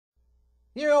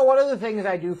You know, one of the things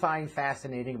I do find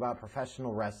fascinating about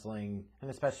professional wrestling,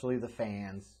 and especially the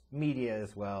fans, media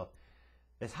as well,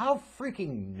 is how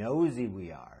freaking nosy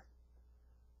we are.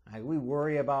 Like, we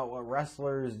worry about what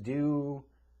wrestlers do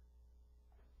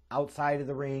outside of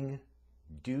the ring,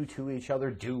 do to each other,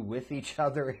 do with each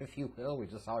other, if you will. We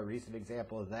just saw a recent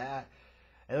example of that.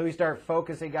 And then we start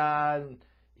focusing on,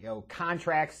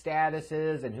 contract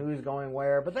statuses and who's going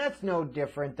where. But that's no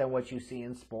different than what you see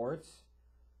in sports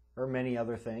or many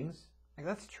other things. Like,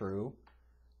 that's true.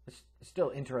 It's still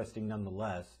interesting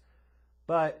nonetheless.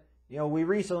 But, we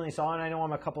recently saw, and I know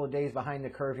I'm a couple of days behind the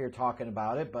curve here talking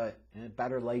about it, but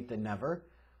better late than never.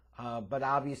 But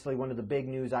obviously one of the big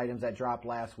news items that dropped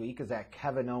last week is that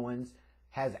Kevin Owens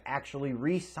has actually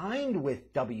re-signed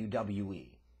with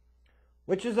WWE,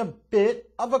 which is a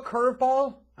bit of a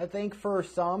curveball, I think, for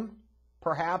some,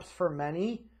 perhaps for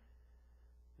many.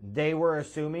 They were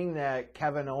assuming that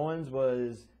Kevin Owens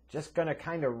was just going to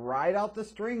kind of ride out the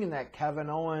string, and that Kevin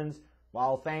Owens,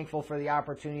 while thankful for the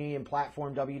opportunity and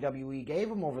platform WWE gave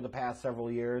him over the past several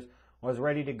years, was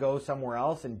ready to go somewhere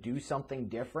else and do something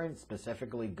different,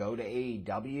 specifically go to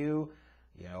AEW,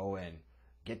 and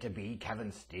get to be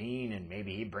Kevin Steen, and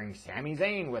maybe he brings Sami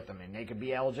Zayn with him, and they could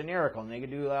be El Generico, and they could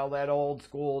do all that old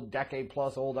school,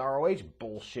 decade-plus old ROH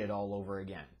bullshit all over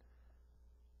again.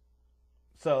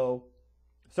 So,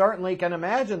 certainly can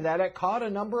imagine that it caught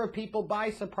a number of people by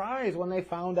surprise when they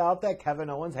found out that Kevin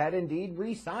Owens had indeed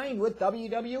re-signed with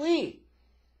WWE.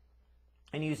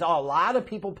 And you saw a lot of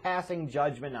people passing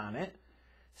judgment on it,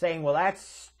 saying, well, that's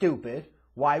stupid.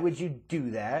 Why would you do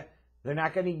that? They're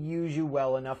not going to use you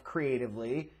well enough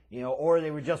creatively, or they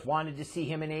were just wanted to see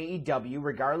him in AEW,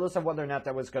 regardless of whether or not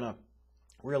that was going to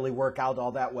really work out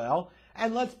all that well.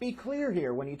 And let's be clear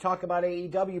here, when you talk about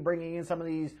AEW bringing in some of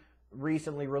these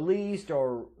recently released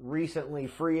or recently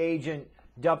free agent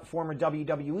former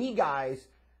WWE guys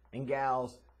and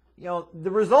gals,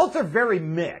 the results are very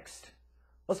mixed.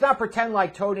 Let's not pretend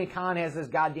like Tony Khan has this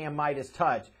goddamn Midas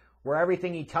touch where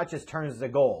everything he touches turns to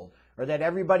gold, or that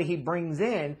everybody he brings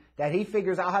in, that he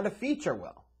figures out how to feature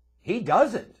well. He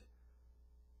doesn't.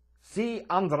 See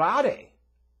Andrade.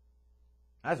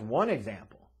 That's one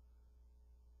example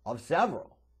of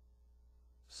several.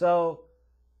 So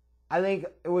I think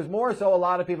it was more so a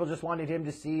lot of people just wanted him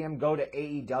to see him go to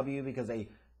AEW because they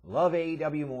love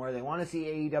AEW more. They want to see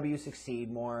AEW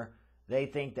succeed more. They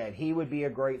think that he would be a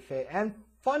great fit. And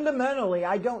fundamentally,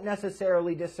 I don't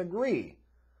necessarily disagree.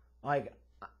 Like,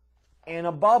 in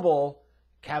a bubble,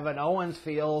 Kevin Owens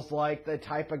feels like the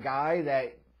type of guy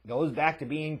that goes back to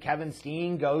being Kevin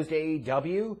Steen, goes to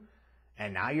AEW,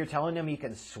 and now you're telling him he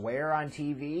can swear on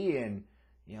TV and,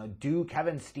 do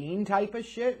Kevin Steen type of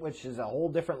shit, which is a whole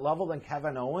different level than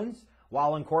Kevin Owens,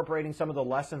 while incorporating some of the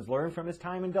lessons learned from his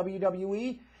time in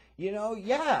WWE.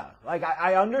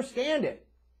 I understand it.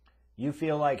 You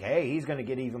feel like, hey, he's going to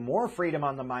get even more freedom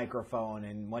on the microphone,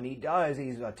 and when he does,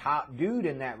 he's a top dude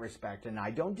in that respect, and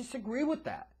I don't disagree with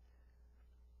that.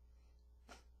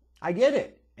 I get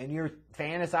it. And you're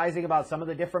fantasizing about some of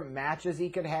the different matches he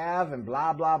could have and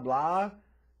blah, blah, blah.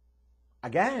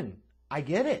 Again, I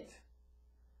get it.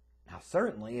 Now,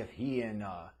 certainly, if he and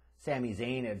Sami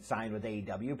Zayn had signed with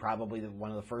AEW, probably one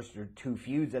of the first or two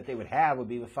feuds that they would have would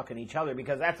be with fucking each other,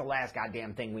 because that's the last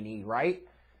goddamn thing we need, right?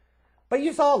 But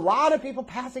you saw a lot of people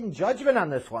passing judgment on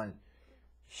this one,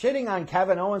 shitting on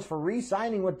Kevin Owens for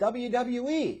re-signing with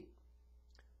WWE.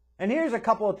 And here's a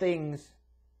couple of things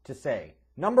to say.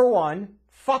 Number one,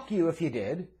 fuck you if you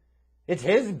did. It's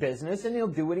his business and he'll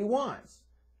do what he wants.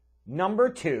 Number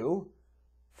two,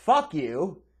 fuck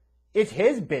you. It's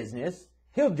his business.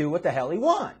 He'll do what the hell he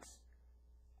wants.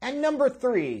 And number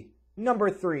three,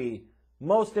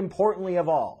 most importantly of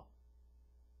all.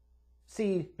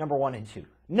 See, number 1 and 2.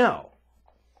 No.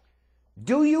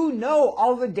 Do you know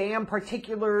all the damn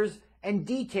particulars and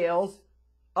details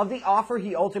of the offer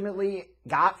he ultimately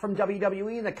got from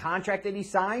WWE and the contract that he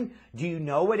signed? Do you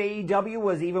know what AEW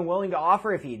was even willing to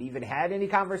offer, if he had even had any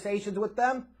conversations with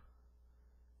them?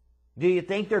 Do you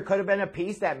think there could have been a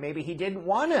piece that maybe he didn't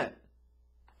want to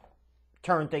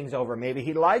turn things over? Maybe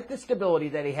he liked the stability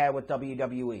that he had with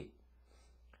WWE. I'm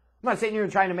not sitting here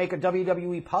trying to make a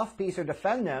WWE puff piece or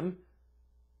defend them.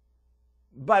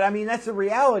 But, I mean, that's the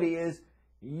reality is,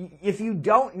 if you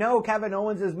don't know Kevin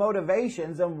Owens'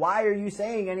 motivations, then why are you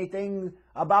saying anything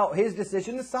about his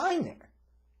decision to sign there?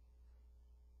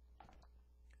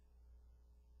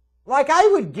 Like, I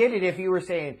would get it if you were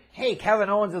saying, hey, Kevin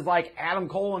Owens is like Adam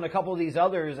Cole and a couple of these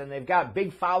others, and they've got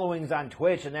big followings on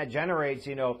Twitch, and that generates,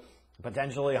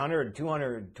 potentially 100,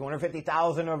 200,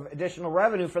 250,000 of additional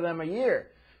revenue for them a year.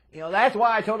 That's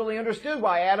why I totally understood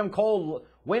why Adam Cole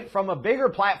went from a bigger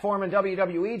platform in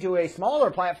WWE to a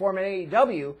smaller platform in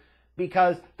AEW,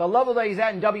 because the level that he's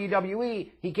at in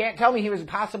WWE, he can't tell me he was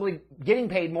possibly getting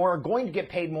paid more or going to get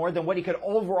paid more than what he could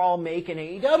overall make in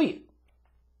AEW.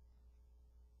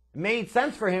 It made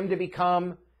sense for him to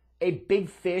become a big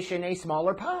fish in a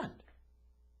smaller pond.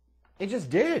 It just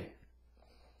did.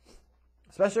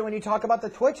 Especially when you talk about the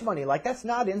Twitch money. Like, that's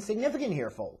not insignificant here,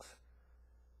 folks.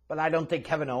 But I don't think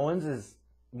Kevin Owens is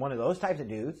one of those types of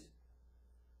dudes.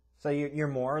 So you're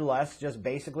more or less just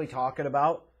basically talking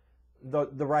about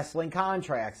the wrestling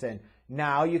contracts. And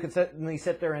now you can certainly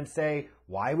sit there and say,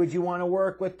 why would you want to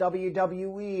work with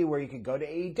WWE where you could go to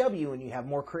AEW and you have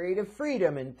more creative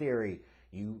freedom in theory?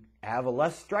 You have a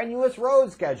less strenuous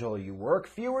road schedule. You work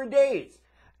fewer dates.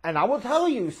 And I will tell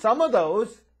you, some of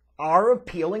those are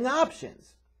appealing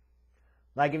options.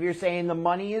 Like if you're saying the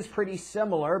money is pretty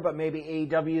similar, but maybe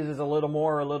AEW's is a little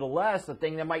more or a little less, the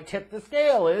thing that might tip the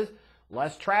scale is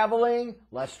less traveling,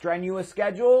 less strenuous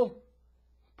schedule.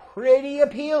 Pretty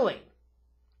appealing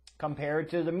compared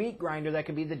to the meat grinder that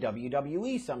could be the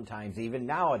WWE sometimes, even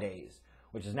nowadays,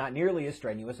 which is not nearly as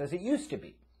strenuous as it used to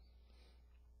be.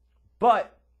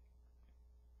 But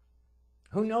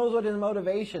who knows what his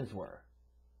motivations were?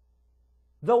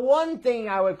 The one thing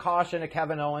I would caution to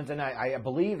Kevin Owens, and I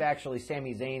believe actually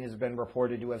Sami Zayn has been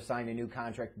reported to have signed a new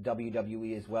contract with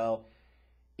WWE as well,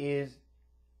 is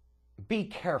be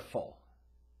careful.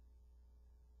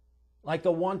 Like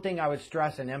the one thing I would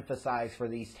stress and emphasize for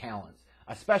these talents,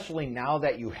 especially now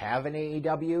that you have an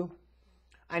AEW,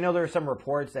 I know there are some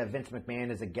reports that Vince McMahon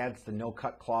is against the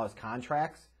no-cut clause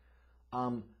contracts,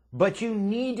 but you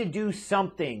need to do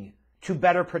something to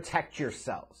better protect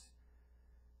yourselves.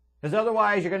 Because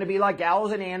otherwise, you're going to be like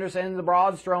Gallows and Anderson, the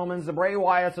Braun Strowmans, the Bray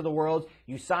Wyatts of the world.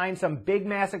 You sign some big,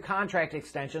 massive contract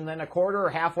extension, then a quarter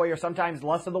or halfway or sometimes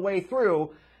less of the way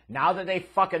through, now that they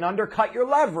fucking undercut your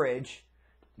leverage,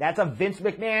 that's a Vince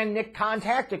McMahon, Nick Khan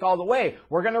tactic all the way.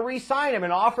 We're going to re-sign him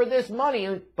and offer this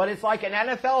money, but it's like an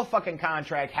NFL fucking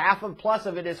contract. Half of plus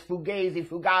of it is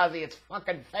fugazi. It's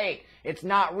fucking fake. It's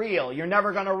not real. You're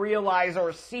never going to realize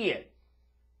or see it.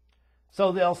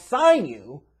 So they'll sign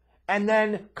you and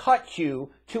then cut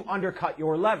you to undercut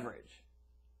your leverage.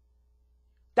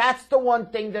 That's the one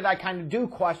thing that I kind of do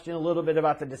question a little bit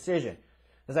about the decision.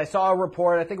 As I saw a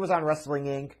report, I think it was on Wrestling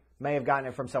Inc., may have gotten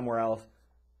it from somewhere else,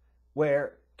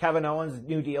 where Kevin Owens'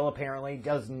 new deal apparently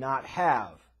does not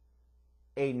have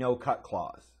a no-cut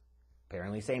clause.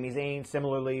 Apparently Sami Zayn,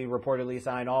 similarly reportedly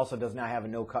signed, also does not have a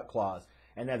no-cut clause.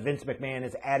 And that Vince McMahon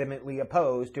is adamantly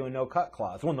opposed to a no-cut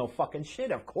clause. Well, no fucking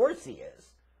shit, of course he is.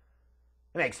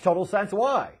 It makes total sense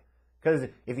why. Because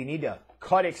if you need to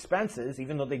cut expenses,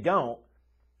 even though they don't,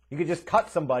 you could just cut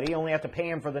somebody, only have to pay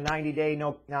him for the 90-day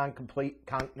non-compete,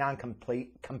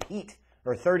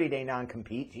 or 30-day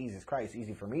non-compete. Jesus Christ,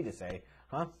 easy for me to say,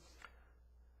 huh?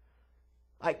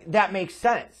 Like, that makes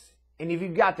sense. And if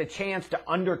you've got the chance to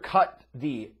undercut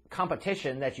the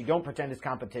competition that you don't pretend is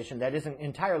competition, that isn't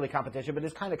entirely competition, but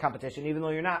is kind of competition, even though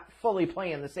you're not fully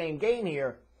playing the same game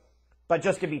here, but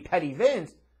just to be petty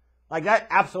Vince, like, that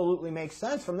absolutely makes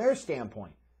sense from their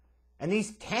standpoint. And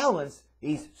these talents,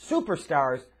 these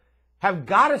superstars, have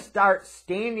got to start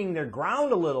standing their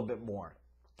ground a little bit more.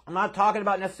 I'm not talking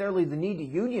about necessarily the need to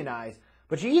unionize,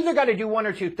 but you either got to do one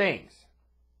or two things.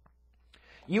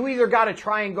 You either got to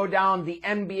try and go down the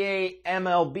NBA,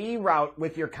 MLB route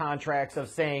with your contracts of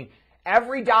saying,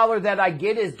 every dollar that I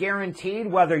get is guaranteed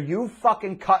whether you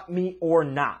fucking cut me or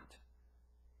not.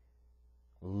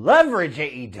 Leverage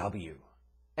AEW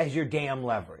as your damn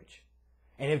leverage.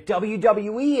 And if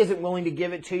WWE isn't willing to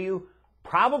give it to you,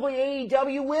 probably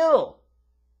AEW will.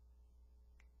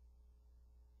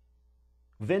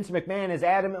 Vince McMahon is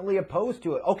adamantly opposed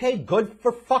to it. Okay, good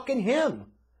for fucking him.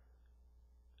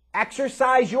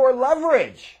 Exercise your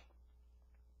leverage.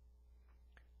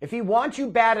 If he wants you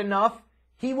bad enough,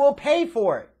 he will pay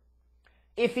for it.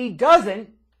 If he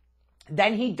doesn't,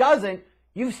 then he doesn't.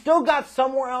 You've still got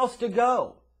somewhere else to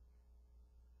go.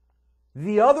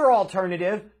 The other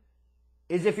alternative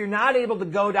is if you're not able to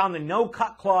go down the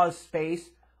no-cut clause space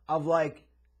of like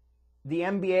the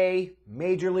NBA,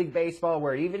 Major League Baseball,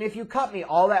 where even if you cut me,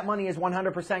 all that money is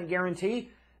 100% guaranteed,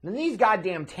 then these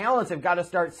goddamn talents have got to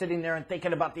start sitting there and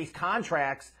thinking about these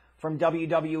contracts from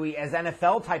WWE as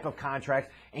NFL type of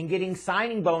contracts and getting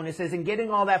signing bonuses and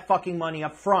getting all that fucking money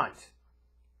up front.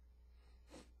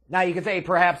 Now you could say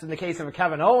perhaps in the case of a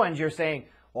Kevin Owens, you're saying,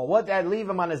 well, what that leave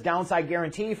him on his downside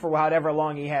guarantee for however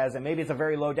long he has, and maybe it's a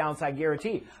very low downside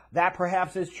guarantee. That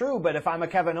perhaps is true, but if I'm a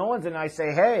Kevin Owens and I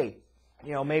say, hey,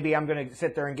 you know, maybe I'm going to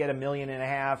sit there and get $1.5 million,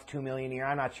 $2 million a year.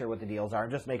 I'm not sure what the deals are.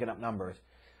 I'm just making up numbers.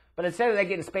 But instead of that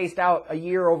getting spaced out a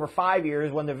year over 5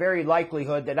 years when the very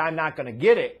likelihood that I'm not going to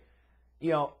get it,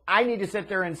 I need to sit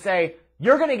there and say,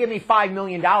 you're going to give me $5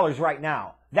 million right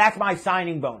now. That's my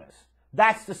signing bonus.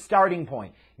 That's the starting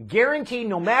point. Guaranteed,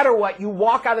 no matter what, you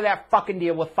walk out of that fucking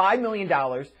deal with $5 million.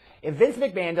 If Vince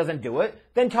McMahon doesn't do it,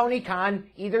 then Tony Khan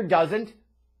either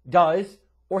does,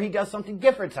 or he does something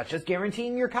different, such as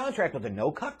guaranteeing your contract with a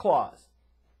no-cut clause.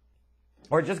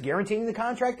 Or just guaranteeing the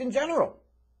contract in general.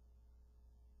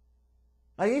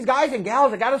 Now, these guys and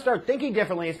gals have got to start thinking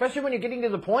differently, especially when you're getting to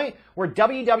the point where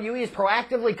WWE is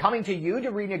proactively coming to you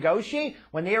to renegotiate,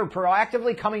 when they are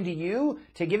proactively coming to you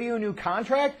to give you a new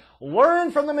contract. Learn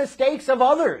from the mistakes of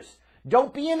others.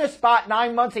 Don't be in a spot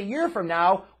 9 months, a year from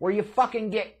now where you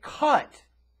fucking get cut.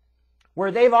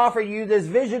 Where they've offered you this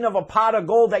vision of a pot of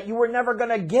gold that you were never going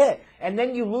to get. And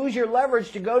then you lose your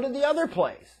leverage to go to the other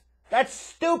place. That's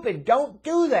stupid. Don't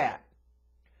do that.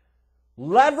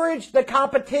 Leverage the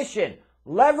competition.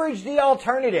 Leverage the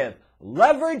alternative.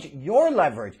 Leverage your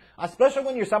leverage. Especially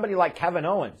when you're somebody like Kevin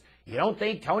Owens. You don't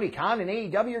think Tony Khan and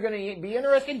AEW are going to be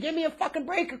interested? Give me a fucking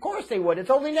break. Of course they would. It's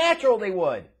only natural they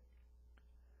would.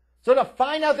 So to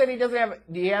find out that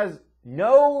he has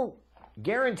no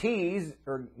guarantees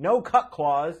or no cut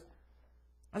clause,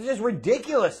 that's just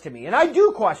ridiculous to me. And I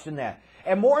do question that.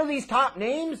 And more of these top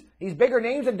names, these bigger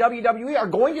names in WWE are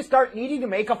going to start needing to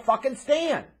make a fucking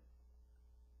stand.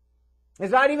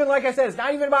 It's not even, like I said, it's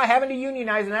not even about having to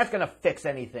unionize and that's going to fix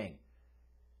anything.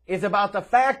 It's about the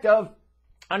fact of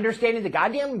understanding the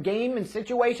goddamn game and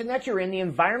situation that you're in, the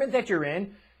environment that you're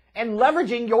in, and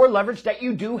leveraging your leverage that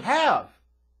you do have.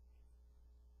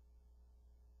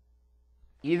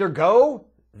 Either go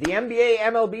the NBA,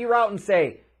 MLB route and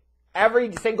say,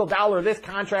 every single dollar of this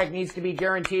contract needs to be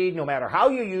guaranteed, no matter how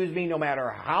you use me, no matter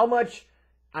how much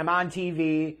I'm on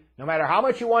TV, no matter how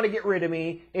much you want to get rid of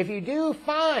me. If you do,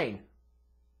 fine.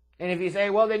 And if you say,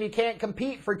 well, then you can't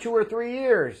compete for 2 or 3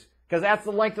 years, because that's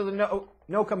the length of the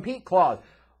no compete clause.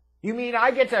 You mean I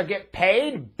get to get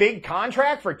paid big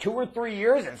contract for 2 or 3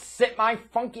 years and sit my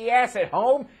funky ass at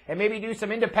home and maybe do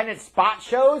some independent spot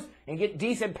shows and get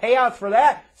decent payouts for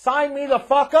that? Sign me the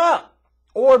fuck up.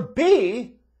 Or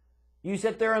B, you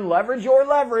sit there and leverage your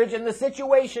leverage in the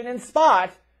situation and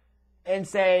spot and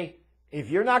say, if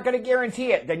you're not going to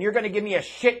guarantee it, then you're going to give me a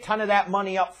shit ton of that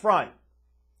money up front.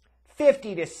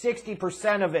 50 to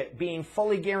 60% of it being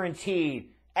fully guaranteed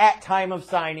at time of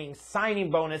signing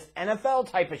bonus,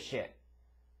 NFL type of shit.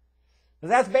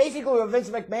 That's basically what Vince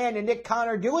McMahon and Nick Khan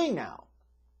are doing now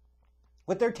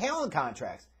with their talent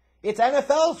contracts. It's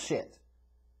NFL shit.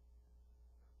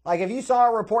 Like if you saw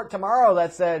a report tomorrow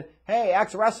that said, hey,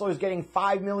 X-Wrestler's getting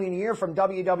 $5 million a year from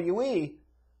WWE,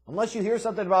 unless you hear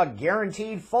something about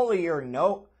guaranteed fully or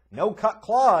no cut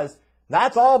clause,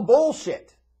 that's all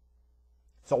bullshit.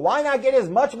 So why not get as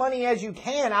much money as you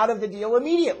can out of the deal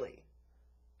immediately?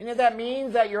 And if that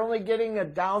means that you're only getting a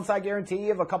downside guarantee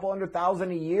of a couple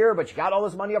 $100,000 a year, but you got all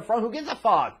this money up front, who gives a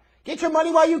fuck? Get your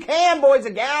money while you can, boys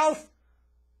and gals.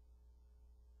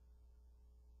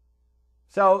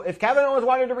 So if Kevin Owens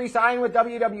wanted to re-sign with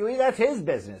WWE, that's his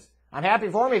business. I'm happy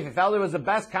for him. If he felt it was the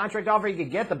best contract offer he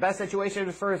could get, the best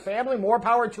situation for his family, more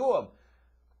power to him.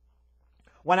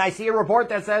 When I see a report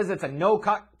that says it's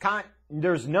a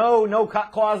there's no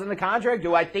cut clause in the contract,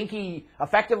 do I think he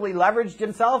effectively leveraged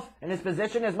himself and his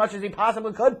position as much as he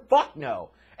possibly could? Fuck no.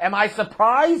 Am I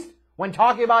surprised when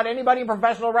talking about anybody in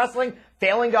professional wrestling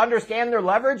failing to understand their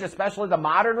leverage, especially the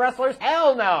modern wrestlers?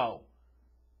 Hell no.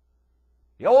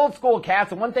 The old school cats,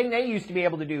 the one thing they used to be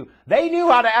able to do, they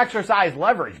knew how to exercise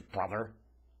leverage, brother.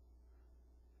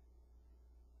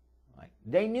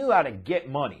 They knew how to get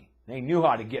money. They knew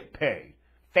how to get paid.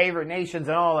 Favorite nations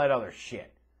and all that other shit.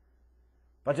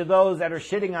 But to those that are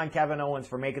shitting on Kevin Owens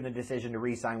for making the decision to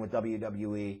re-sign with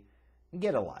WWE,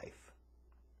 get a life.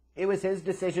 It was his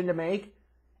decision to make,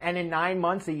 and in 9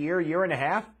 months, a year and a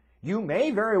half, you may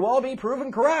very well be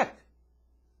proven correct.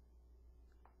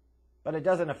 But it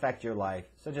doesn't affect your life,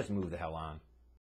 so just move the hell on.